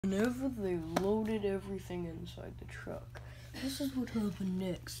Whenever they loaded everything inside the truck, this is what happened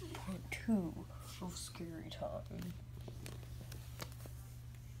next, part 2 of Scary Time.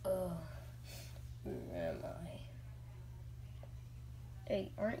 Where am I?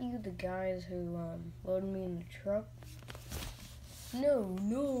 Hey, aren't you the guys who, loaded me in the truck? No,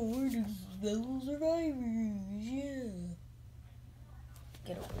 we're the fellow survivors, yeah.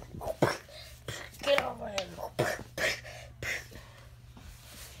 Get over here. Get over here.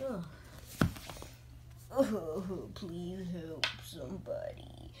 Oh, please help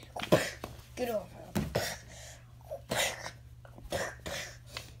somebody. Get off him.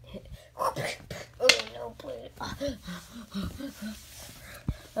 Oh, no, please.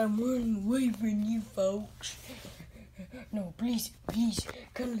 I'm running away from you folks. No, please,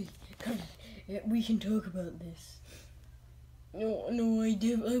 come. We can talk about this. No,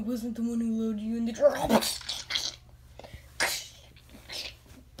 I wasn't the one who loaded you in the truck.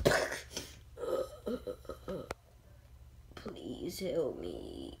 Please help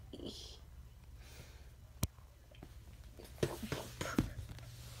me.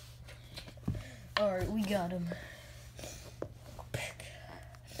 Alright, we got him.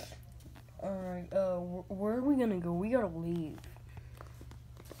 Alright, where are we gonna go? We gotta leave.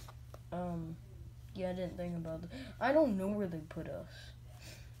 Yeah, I didn't think about that. I don't know where they put us.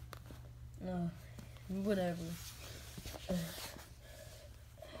 Whatever.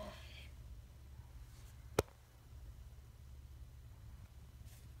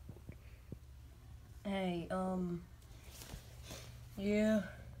 Hey, yeah.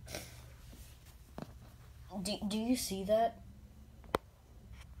 Do you see that?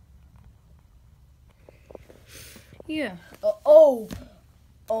 Yeah.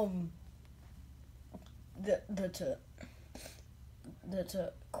 That's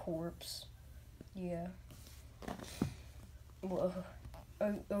a corpse. Yeah. Well,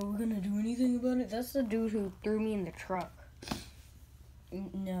 are we gonna do anything about it? That's the dude who threw me in the truck.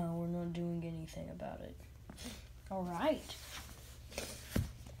 No, we're not doing anything about it. Alright.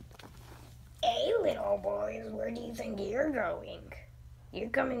 Hey, little boys, where do you think you're going? You're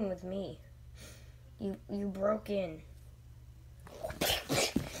coming with me. You broke in.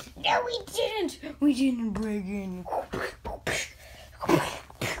 No, we didn't! We didn't break in.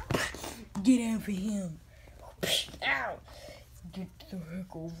 Get out of him. Ow! Get the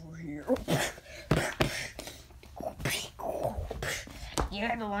heck over here.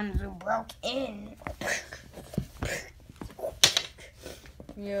 You're the ones who broke in.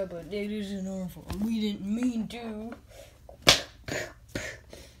 Yeah, but it isn't our fault. We didn't mean to.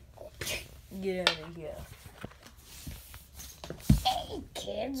 Get out of here. Hey,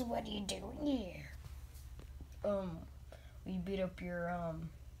 kids, what are you doing here? We beat up your,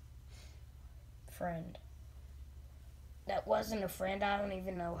 friend. That wasn't a friend. I don't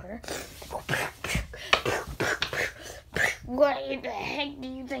even know her. What the heck do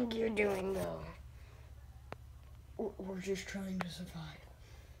you think you're doing, though? We're just trying to survive.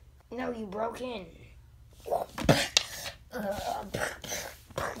 No, you broke in.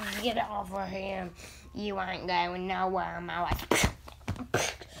 Get off of him. You ain't going nowhere, my wife.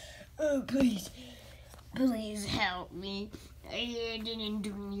 Oh, please help me. I didn't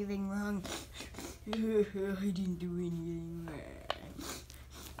do anything wrong. I didn't do anything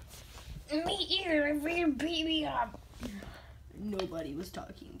wrong. Me either. I freaking beat me up. Nobody was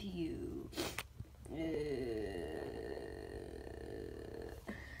talking to you.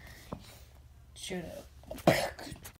 Shut up.